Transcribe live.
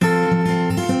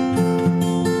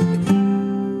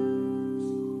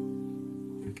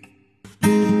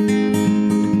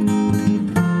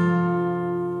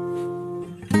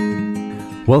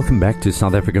Welcome back to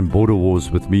South African Border Wars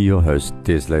with me, your host,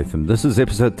 Des Latham. This is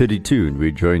episode 32, and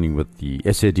we're joining with the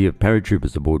SADF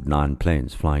paratroopers aboard 9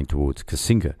 planes flying towards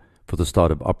Kasinga for the start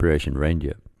of Operation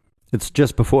Reindeer. It's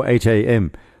just before 8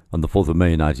 a.m. on the 4th of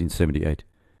May 1978.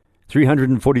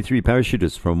 343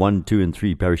 parachutists from 1, 2, and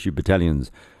 3 parachute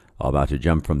battalions are about to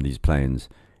jump from these planes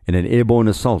in an airborne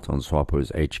assault on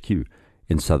SWAPO's HQ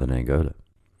in southern Angola.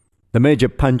 The major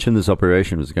punch in this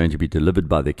operation was going to be delivered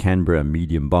by the Canberra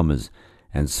medium bombers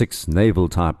and 6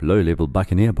 naval-type low-level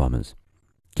Buccaneer bombers.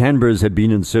 Canberras had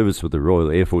been in service with the Royal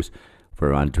Air Force for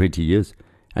around 20 years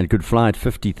and could fly at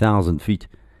 50,000 feet.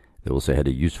 They also had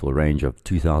a useful range of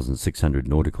 2,600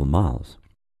 nautical miles.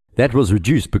 That was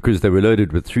reduced because they were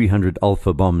loaded with 300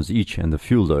 Alpha bombs each, and the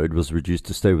fuel load was reduced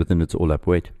to stay within its all-up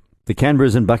weight. The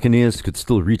Canberras and Buccaneers could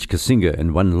still reach Kasinga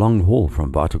in one long haul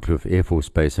from Waterkloof Air Force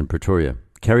Base in Pretoria,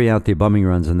 carry out their bombing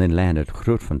runs, and then land at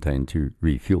Grootfontein to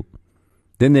refuel.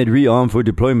 Then they'd rearm for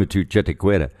deployment to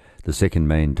Chetiquera, the second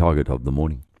main target of the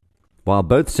morning. While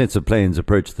both sets of planes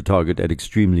approached the target at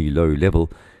extremely low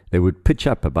level, they would pitch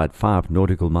up about 5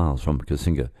 nautical miles from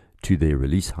Kasinga to their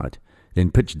release height, then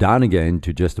pitch down again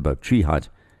to just above tree height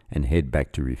and head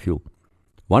back to refuel.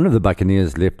 One of the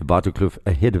Buccaneers left Waterkloof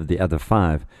ahead of the other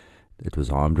 5. It was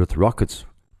armed with rockets,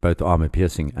 both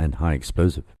armor-piercing and high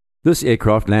explosive. This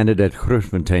aircraft landed at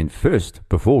Grootfontein first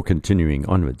before continuing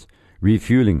onwards,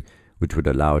 refueling, which would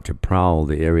allow it to prowl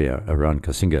the area around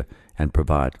Kasinga and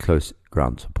provide close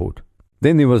ground support.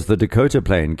 Then there was the Dakota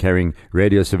plane carrying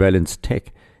radio surveillance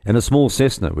tech and a small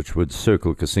Cessna which would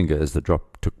circle Kasinga as the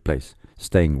drop took place,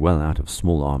 staying well out of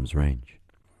small arms range.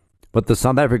 What the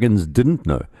South Africans didn't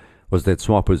know was that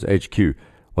SWAPO's HQ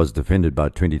was defended by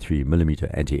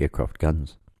 23mm anti-aircraft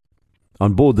guns.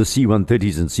 On board the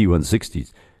C-130s and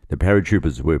C-160s, the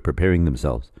paratroopers were preparing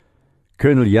themselves.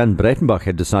 Colonel Jan Breitenbach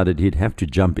had decided he'd have to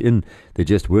jump in. There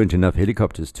just weren't enough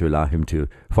helicopters to allow him to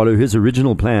follow his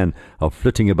original plan of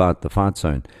flitting about the fight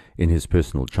zone in his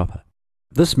personal chopper.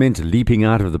 This meant leaping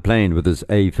out of the plane with his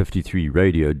A-53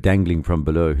 radio dangling from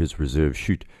below his reserve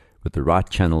chute, with the right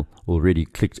channel already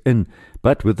clicked in,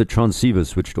 but with the transceiver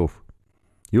switched off.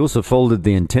 He also folded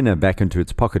the antenna back into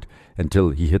its pocket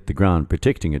until he hit the ground,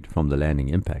 protecting it from the landing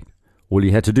impact. All he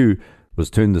had to do was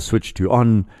turn the switch to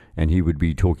on, and he would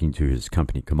be talking to his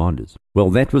company commanders. Well,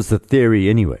 that was the theory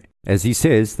anyway. As he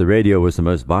says, the radio was the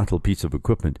most vital piece of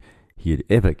equipment he had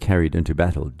ever carried into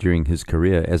battle during his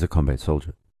career as a combat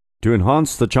soldier. To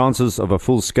enhance the chances of a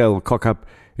full-scale cock-up,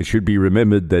 it should be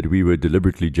remembered that we were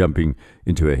deliberately jumping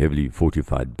into a heavily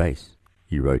fortified base,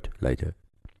 he wrote later.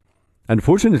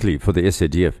 Unfortunately for the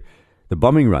SADF, the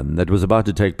bombing run that was about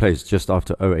to take place just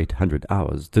after 0800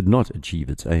 hours did not achieve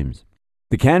its aims.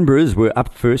 The Canberras were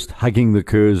up first, hugging the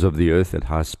curves of the earth at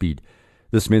high speed.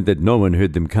 This meant that no one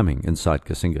heard them coming inside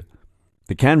Kasinga.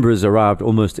 The Canberras arrived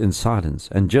almost in silence,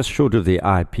 and just short of their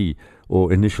IP,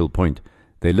 or initial point,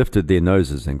 they lifted their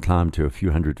noses and climbed to a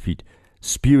few hundred feet,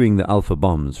 spewing the Alpha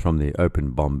bombs from their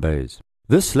open bomb bays.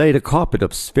 This laid a carpet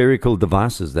of spherical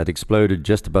devices that exploded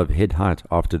just above head height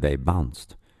after they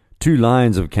bounced. 2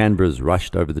 lines of Canberras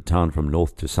rushed over the town from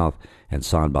north to south and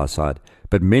side by side,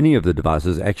 but many of the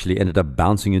devices actually ended up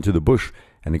bouncing into the bush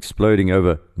and exploding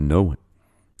over no one.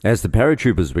 As the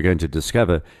paratroopers were going to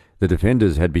discover, the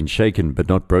defenders had been shaken but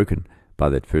not broken by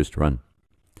that first run.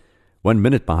 1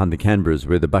 minute behind the Canberras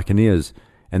were the Buccaneers,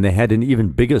 and they had an even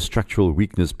bigger structural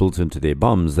weakness built into their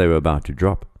bombs they were about to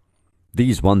drop.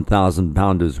 These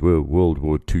 1,000-pounders were World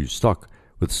War II stock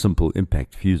with simple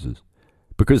impact fuses.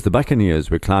 Because the Buccaneers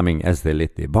were climbing as they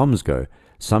let their bombs go,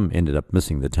 some ended up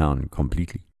missing the town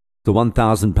completely. The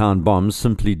 1,000-pound bombs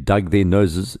simply dug their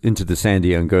noses into the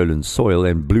sandy Angolan soil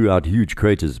and blew out huge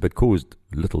craters but caused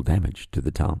little damage to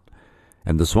the town,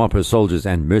 and the SWAPO soldiers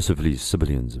and mercifully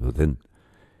civilians within.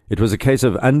 It was a case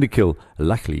of underkill,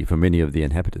 luckily for many of the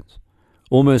inhabitants.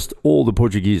 Almost all the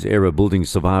Portuguese-era buildings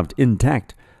survived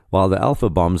intact, while the Alpha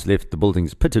bombs left the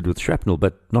buildings pitted with shrapnel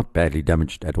but not badly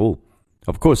damaged at all.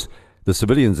 Of course, the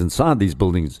civilians inside these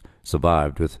buildings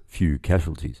survived with few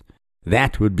casualties.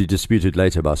 That would be disputed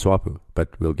later by SWAPO, but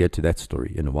we'll get to that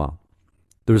story in a while.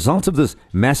 The result of this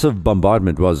massive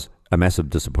bombardment was a massive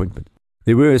disappointment.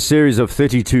 There were a series of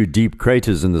 32 deep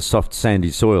craters in the soft sandy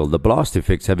soil, the blast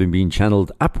effects having been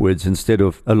channeled upwards instead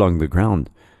of along the ground.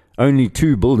 Only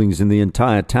 2 buildings in the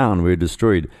entire town were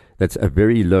destroyed. That's a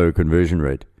very low conversion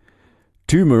rate.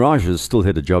 2 Mirages still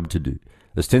had a job to do.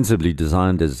 Ostensibly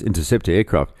designed as interceptor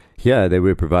aircraft, here they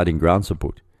were providing ground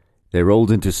support. They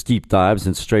rolled into steep dives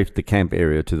and strafed the camp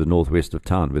area to the northwest of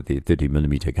town with their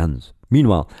 30mm guns.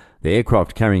 Meanwhile, the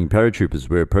aircraft carrying paratroopers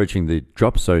were approaching the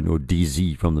drop zone, or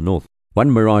DZ, from the north. One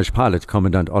Mirage pilot,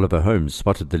 Commandant Oliver Holmes,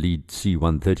 spotted the lead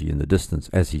C-130 in the distance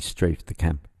as he strafed the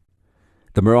camp.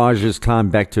 The Mirages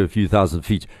climbed back to a few thousand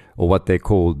feet, or what they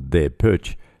called their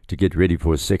perch, to get ready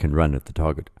for a second run at the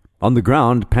target. On the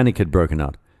ground, panic had broken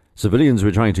out. Civilians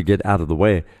were trying to get out of the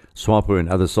way. SWAPO and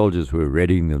other soldiers were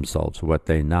readying themselves for what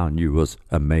they now knew was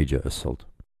a major assault.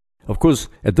 Of course,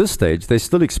 at this stage, they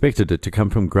still expected it to come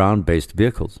from ground-based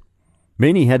vehicles.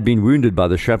 Many had been wounded by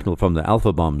the shrapnel from the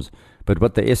Alpha bombs, but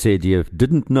what the SADF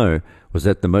didn't know was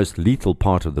that the most lethal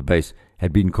part of the base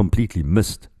had been completely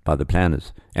missed by the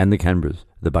planners and the Canberras,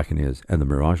 the Buccaneers and the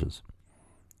Mirages.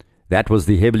 That was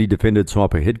the heavily defended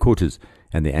SWAPO headquarters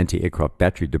and the anti-aircraft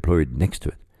battery deployed next to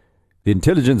it. The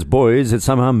intelligence boys had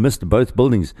somehow missed both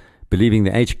buildings, believing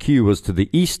the HQ was to the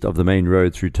east of the main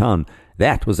road through town.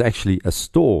 That was actually a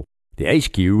store. The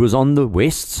HQ was on the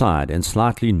west side and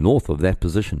slightly north of that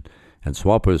position, and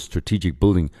SWAPO's strategic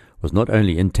building was not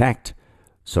only intact,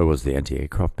 so was the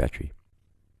anti-aircraft battery.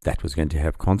 That was going to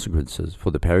have consequences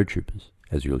for the paratroopers,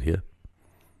 as you'll hear.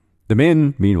 The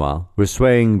men, meanwhile, were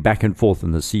swaying back and forth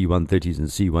in the C-130s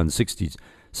and C-160s,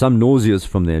 some nauseous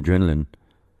from their adrenaline.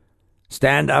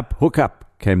 "Stand up, hook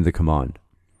up," came the command.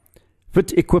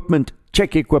 "Fit equipment,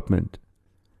 check equipment."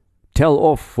 "Tell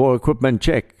off for equipment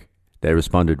check," they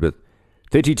responded with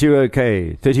 32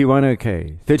 OK, 31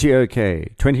 OK, 30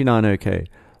 OK, 29 OK,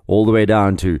 all the way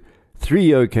down to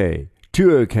 3 OK,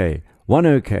 2 OK, 1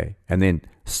 OK, and then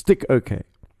stick OK.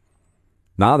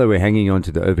 Now they were hanging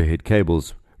onto the overhead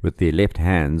cables with their left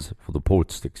hands for the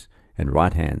port sticks and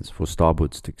right hands for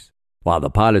starboard sticks. While the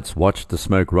pilots watched the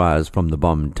smoke rise from the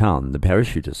bombed town, the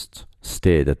parachutists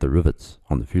stared at the rivets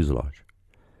on the fuselage.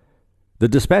 The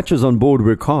dispatchers on board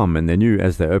were calm, and they knew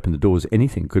as they opened the doors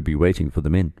anything could be waiting for the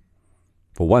men.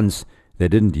 For once, they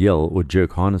didn't yell or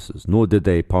jerk harnesses, nor did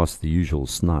they pass the usual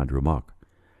snide remark.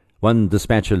 One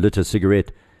dispatcher lit a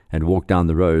cigarette and walked down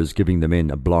the rows, giving the men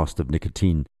a blast of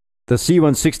nicotine. The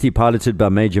C-160, piloted by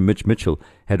Major Mitch Mitchell,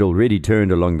 had already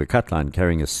turned along the cut line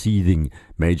carrying a seething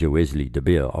Major Wesley de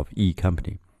Beer of E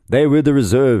Company. They were the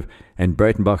reserve, and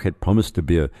Breitenbach had promised de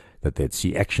Beer that they'd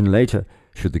see action later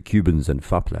should the Cubans and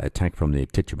Fapla attack from the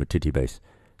Tetchumutiti base,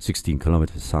 16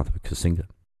 kilometers south of Kasinga.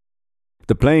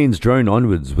 The planes droned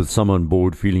onwards with some on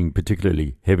board feeling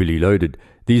particularly heavily loaded.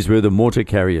 These were the mortar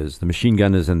carriers, the machine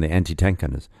gunners and the anti-tank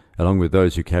gunners, along with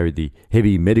those who carried the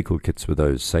heavy medical kits with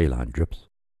those saline drips.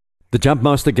 The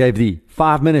jumpmaster gave the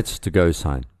 5 minutes to go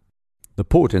sign. The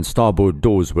port and starboard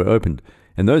doors were opened,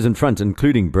 and those in front,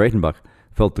 including Breitenbach,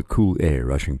 felt the cool air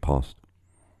rushing past.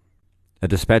 A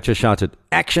dispatcher shouted,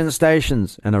 "Action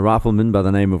stations!" and a rifleman by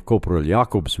the name of Corporal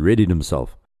Jacobs readied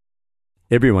himself.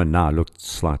 Everyone now looked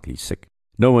slightly sick.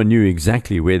 No one knew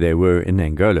exactly where they were in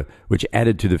Angola, which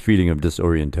added to the feeling of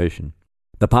disorientation.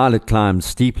 The pilot climbed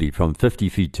steeply from 50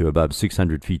 feet to above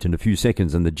 600 feet in a few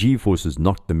seconds, and the G-forces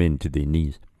knocked the men to their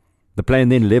knees. The plane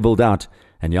then leveled out,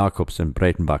 and Jacobs and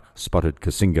Breitenbach spotted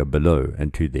Kasinga below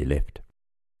and to their left.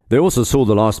 They also saw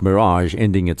the last Mirage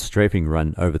ending its strafing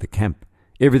run over the camp.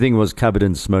 Everything was covered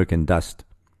in smoke and dust.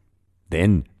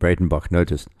 Then Breitenbach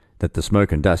noticed that the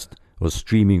smoke and dust was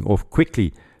streaming off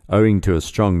quickly owing to a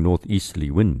strong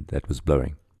northeasterly wind that was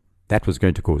blowing. That was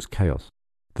going to cause chaos.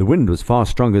 The wind was far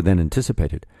stronger than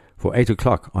anticipated for 8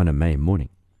 o'clock on a May morning.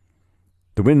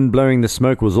 The wind blowing the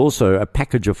smoke was also a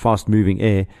package of fast-moving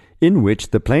air in which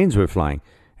the planes were flying,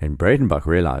 and Breitenbach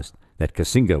realized that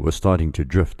Kasinga was starting to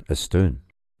drift astern.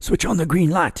 "Switch on the green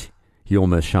light," he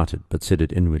almost shouted, but said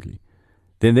it inwardly.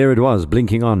 Then there it was,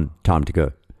 blinking on. Time to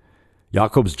go.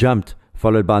 Jacobs jumped,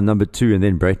 followed by number 2 and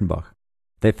then Breitenbach.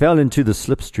 They fell into the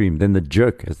slipstream, then the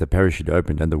jerk as the parachute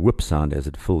opened and the whip sound as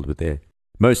it filled with air.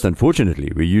 Most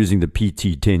unfortunately, we're using the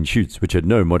PT-10 chutes, which had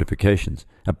no modifications,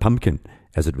 a pumpkin,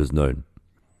 as it was known.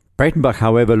 Breitenbach,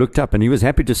 however, looked up, and he was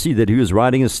happy to see that he was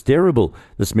riding a steerable.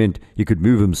 This meant he could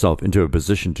move himself into a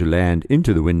position to land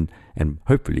into the wind and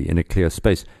hopefully in a clear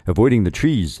space, avoiding the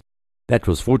trees. That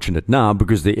was fortunate now,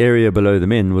 because the area below the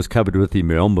men was covered with the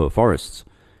Miombo forests.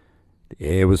 The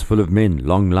air was full of men,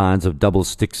 long lines of double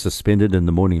sticks suspended in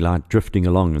the morning light, drifting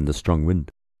along in the strong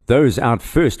wind. Those out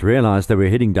first realized they were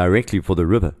heading directly for the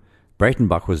river.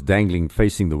 Breitenbach was dangling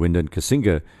facing the wind, and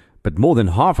Kasinga, but more than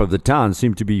half of the town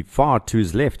seemed to be far to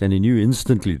his left, and he knew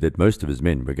instantly that most of his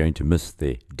men were going to miss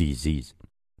their DZs.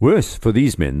 Worse for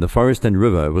these men, the forest and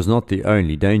river was not the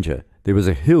only danger. There was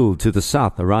a hill to the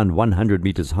south around 100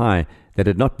 meters high that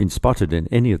had not been spotted in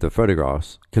any of the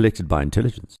photographs collected by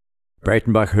intelligence.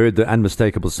 Breitenbach heard the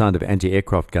unmistakable sound of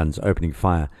anti-aircraft guns opening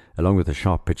fire, along with the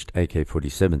sharp-pitched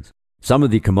AK-47s. Some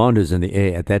of the commanders in the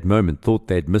air at that moment thought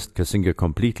they'd missed Kasinga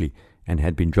completely and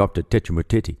had been dropped at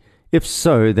Tetchumuteti. If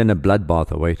so, then a bloodbath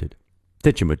awaited.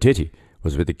 Tetchumuteti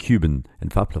was where the Cuban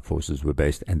and Fapla forces were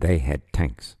based, and they had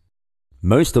tanks.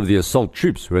 Most of the assault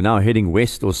troops were now heading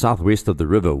west or southwest of the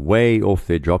river, way off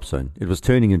their drop zone. It was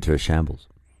turning into a shambles.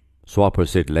 SWAPO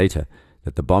said later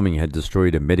that the bombing had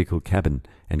destroyed a medical cabin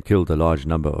and killed a large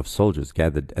number of soldiers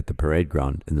gathered at the parade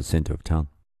ground in the center of town.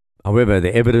 However,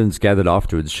 the evidence gathered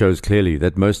afterwards shows clearly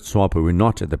that most SWAPO were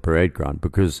not at the parade ground,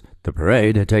 because the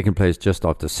parade had taken place just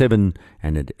after 7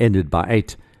 and had ended by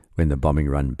 8 when the bombing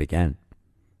run began.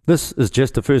 This is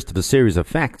just the first of a series of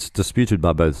facts disputed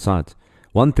by both sides.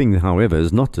 One thing, however,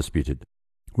 is not disputed.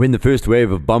 When the first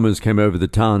wave of bombers came over the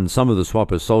town, some of the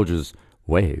SWAPO soldiers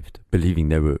waved, believing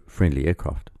they were friendly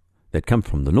aircraft. They'd come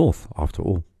from the north, after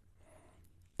all.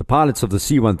 The pilots of the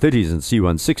C-130s and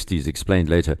C-160s explained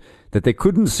later that they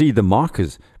couldn't see the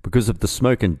markers because of the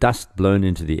smoke and dust blown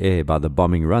into the air by the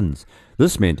bombing runs.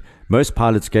 This meant most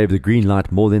pilots gave the green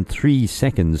light more than 3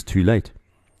 seconds too late.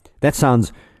 That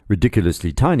sounds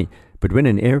ridiculously tiny, but when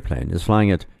an airplane is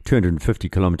flying at 250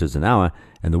 kilometers an hour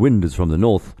and the wind is from the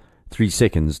north, 3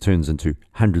 seconds turns into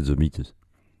hundreds of meters.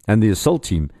 And the assault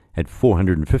team had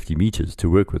 450 meters to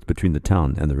work with between the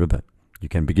town and the river. You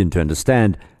can begin to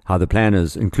understand how the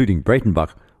planners, including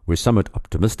Breitenbach, were somewhat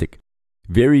optimistic.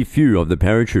 Very few of the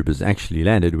paratroopers actually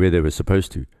landed where they were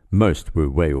supposed to. Most were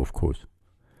way off course.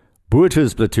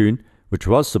 Botha's platoon, which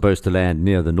was supposed to land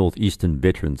near the northeastern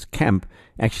veterans' camp,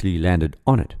 actually landed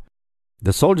on it.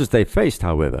 The soldiers they faced,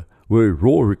 however, were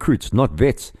raw recruits, not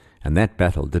vets, and that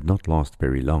battle did not last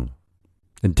very long.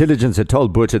 Intelligence had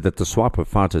told Botha that the SWAPO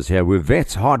fighters here were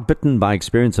vets hard-bitten by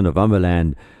experience in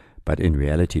Novemberland, but in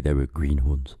reality they were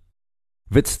greenhorns.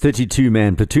 Wit's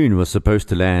 32-man platoon was supposed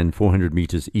to land 400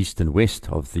 meters east and west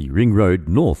of the ring road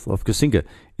north of Kasinga.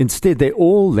 Instead, they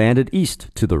all landed east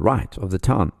to the right of the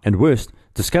town, and worst,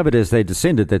 discovered as they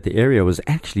descended that the area was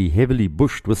actually heavily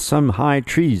bushed with some high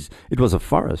trees. It was a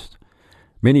forest.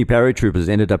 Many paratroopers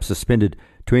ended up suspended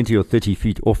 20 or 30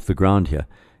 feet off the ground here,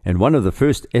 and one of the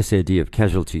first SADF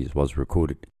casualties was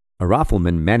recorded. A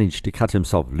rifleman managed to cut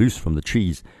himself loose from the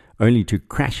trees, only to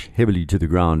crash heavily to the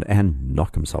ground and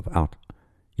knock himself out.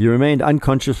 He remained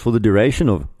unconscious for the duration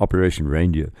of Operation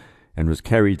Reindeer and was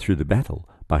carried through the battle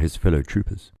by his fellow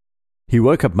troopers. He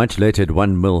woke up much later at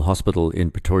One Mill Hospital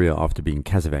in Pretoria after being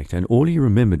casevaced, and all he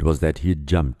remembered was that he had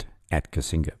jumped at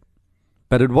Kasinga.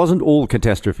 But it wasn't all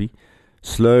catastrophe.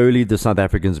 Slowly, the South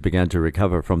Africans began to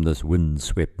recover from this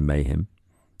wind-swept mayhem.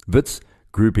 Wit's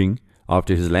grouping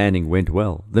after his landing went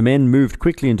well. The men moved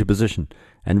quickly into position,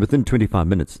 and within 25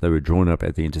 minutes they were drawn up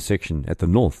at the intersection at the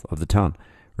north of the town.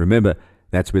 Remember,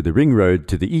 that's where the ring road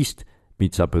to the east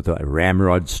meets up with the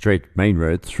ramrod straight main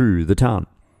road through the town.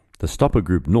 The stopper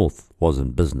group north was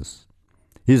in business.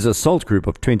 His assault group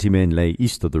of 20 men lay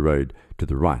east of the road to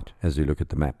the right as you look at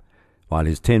the map, while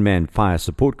his 10-man fire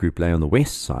support group lay on the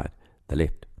west side, the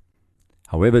left.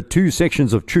 However, 2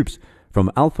 sections of troops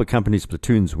from Alpha Company's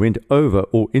platoons went over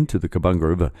or into the Kabanga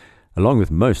River, along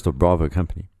with most of Bravo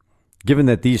Company. Given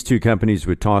that these 2 companies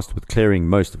were tasked with clearing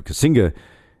most of Kasinga,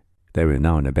 they were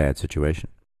now in a bad situation.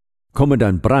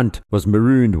 Commandant Brandt was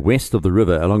marooned west of the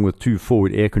river along with 2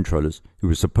 forward air controllers who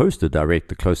were supposed to direct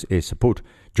the close air support,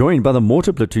 joined by the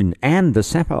mortar platoon and the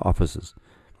sapper officers.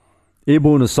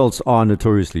 Airborne assaults are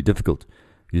notoriously difficult.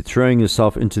 You're throwing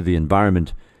yourself into the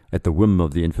environment at the whim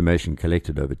of the information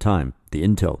collected over time, the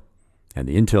intel. And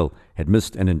the intel had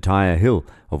missed an entire hill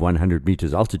of 100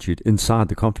 meters altitude inside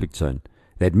the conflict zone.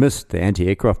 They'd missed the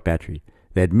anti-aircraft battery.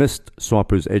 They'd missed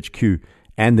SWAPO's HQ,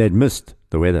 and they'd missed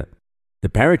the weather. The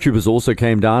paratroopers also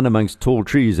came down amongst tall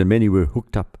trees, and many were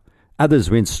hooked up. Others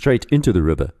went straight into the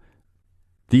river.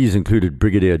 These included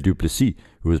Brigadier Duplessis,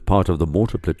 who was part of the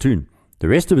mortar platoon. The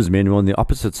rest of his men were on the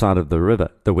opposite side of the river,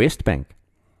 the west bank.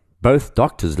 Both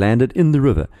doctors landed in the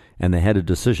river, and they had a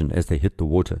decision as they hit the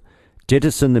water: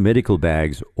 jettison the medical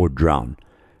bags or drown.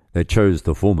 They chose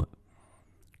the former.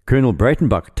 Colonel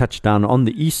Breitenbach touched down on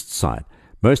the east side.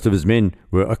 Most of his men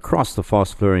were across the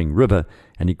fast-flowing river,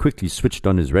 and he quickly switched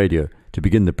on his radio to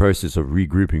begin the process of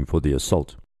regrouping for the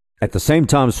assault. At the same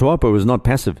time, SWAPO was not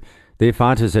passive. Their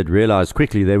fighters had realized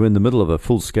quickly they were in the middle of a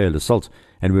full-scale assault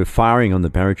and were firing on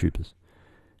the paratroopers.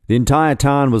 The entire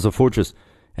town was a fortress,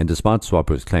 and despite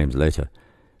SWAPO's claims later,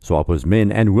 SWAPO's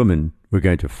men and women were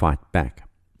going to fight back.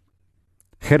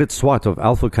 Gerrit Swart of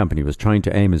Alpha Company was trying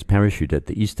to aim his parachute at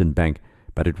the eastern bank,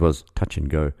 but it was touch and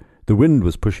go. The wind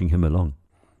was pushing him along.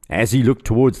 As he looked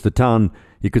towards the town,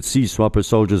 he could see SWAPO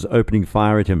soldiers opening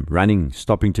fire at him, running,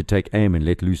 stopping to take aim and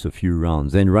let loose a few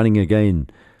rounds, then running again.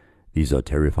 These are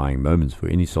terrifying moments for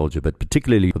any soldier, but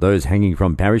particularly for those hanging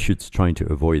from parachutes trying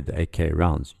to avoid the AK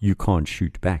rounds. You can't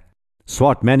shoot back.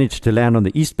 Swart managed to land on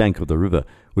the east bank of the river,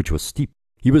 which was steep.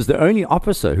 He was the only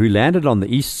officer who landed on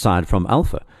the east side from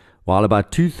Alpha, while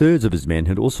about 2/3 of his men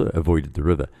had also avoided the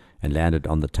river and landed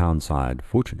on the town side,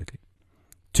 fortunately.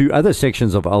 2 other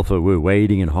sections of Alpha were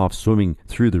wading and half swimming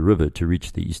through the river to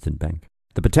reach the eastern bank.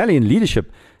 The battalion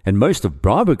leadership and most of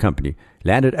Bravo Company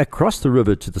landed across the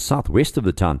river to the southwest of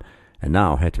the town and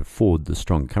now had to ford the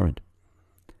strong current.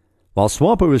 While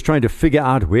SWAPO was trying to figure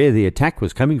out where the attack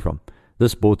was coming from,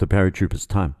 this bought the paratroopers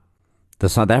time. The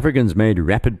South Africans made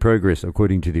rapid progress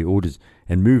according to the orders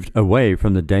and moved away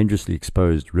from the dangerously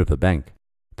exposed river bank.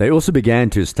 They also began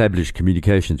to establish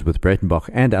communications with Breitenbach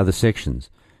and other sections,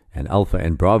 and Alpha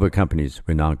and Bravo companies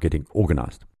were now getting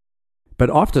organized. But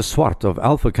after Swart of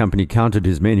Alpha Company counted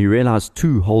his men, he realized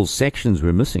 2 whole sections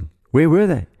were missing. Where were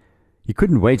they? He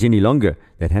couldn't wait any longer.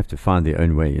 They'd have to find their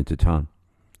own way into town.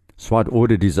 Swart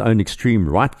ordered his own extreme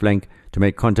right flank to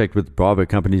make contact with Bravo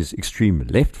Company's extreme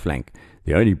left flank.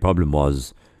 The only problem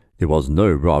was there was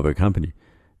no Bravo Company.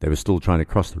 They were still trying to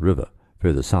cross the river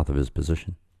further south of his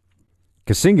position.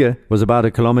 Kasinga was about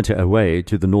 1 kilometer away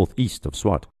to the northeast of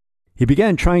Swart. He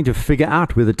began trying to figure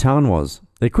out where the town was.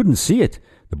 They couldn't see it.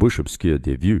 The bush obscured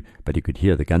their view, but he could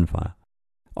hear the gunfire.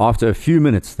 After a few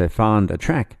minutes, they found a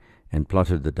track and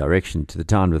plotted the direction to the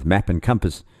town with map and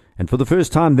compass, and for the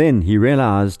first time then he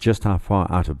realized just how far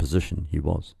out of position he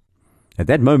was. At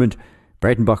that moment,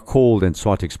 Breitenbach called and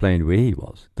Swart explained where he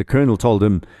was. The colonel told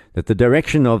him that the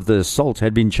direction of the assault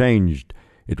had been changed.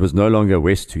 It was no longer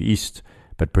west to east,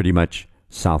 but pretty much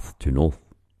south to north.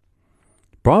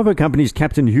 Bravo Company's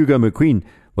Captain Hugo McQueen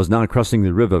was now crossing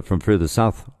the river from further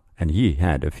south, and he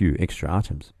had a few extra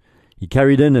items. He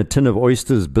carried in a tin of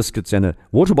oysters, biscuits, and a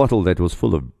water bottle that was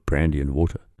full of brandy and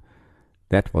water.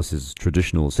 That was his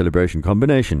traditional celebration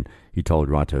combination, he told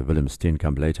writer Willem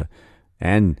Steenkamp later,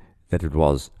 and that it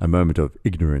was a moment of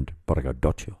ignorant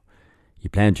braggadocio. He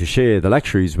planned to share the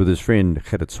luxuries with his friend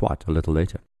Gerrit Swart a little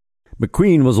later.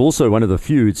 McQueen was also one of the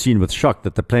few who'd seen with shock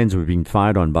that the planes were being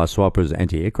fired on by SWAPO's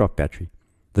anti-aircraft battery.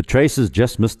 The tracers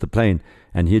just missed the plane,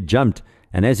 and he had jumped,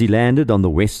 and as he landed on the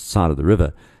west side of the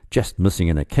river, just missing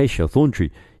an acacia thorn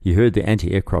tree, he heard the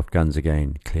anti-aircraft guns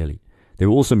again clearly. There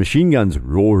were also machine guns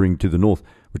roaring to the north,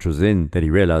 which was then that he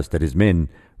realized that his men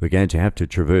were going to have to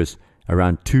traverse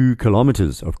around 2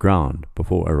 kilometers of ground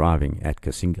before arriving at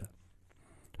Kasinga.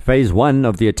 Phase 1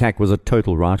 of the attack was a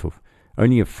total write-off.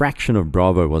 Only a fraction of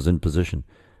Bravo was in position.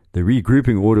 The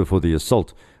regrouping order for the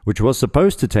assault, which was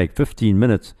supposed to take 15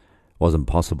 minutes, was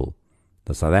impossible.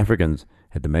 The South Africans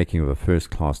had the making of a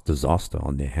first-class disaster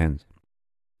on their hands.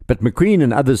 But McQueen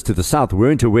and others to the south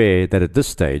weren't aware that at this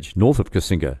stage, north of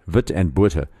Kasinga, Wit and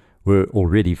Botha were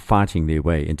already fighting their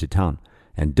way into town,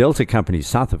 and Delta Company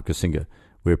south of Kasinga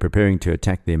were preparing to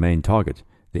attack their main target,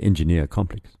 the engineer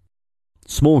complex.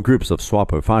 Small groups of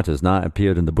SWAPO fighters now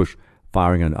appeared in the bush,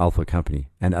 firing on Alpha Company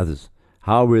and others.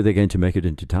 How were they going to make it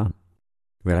into town?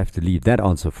 We'll have to leave that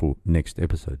answer for next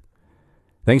episode.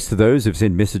 Thanks to those who've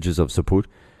sent messages of support.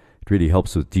 It really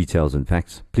helps with details and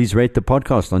facts. Please rate the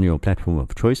podcast on your platform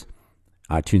of choice,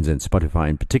 iTunes and Spotify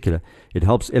in particular. It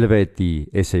helps elevate the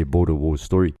SA Border Wars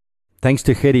story. Thanks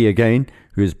to Gerrie again,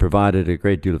 who has provided a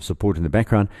great deal of support in the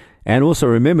background. And also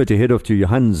remember to head off to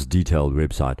Johan's detailed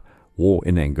website,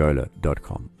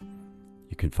 warinangola.com.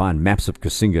 You can find maps of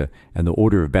Kasinga and the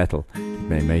order of battle. It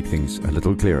may make things a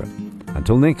little clearer.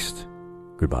 Until next,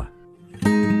 goodbye.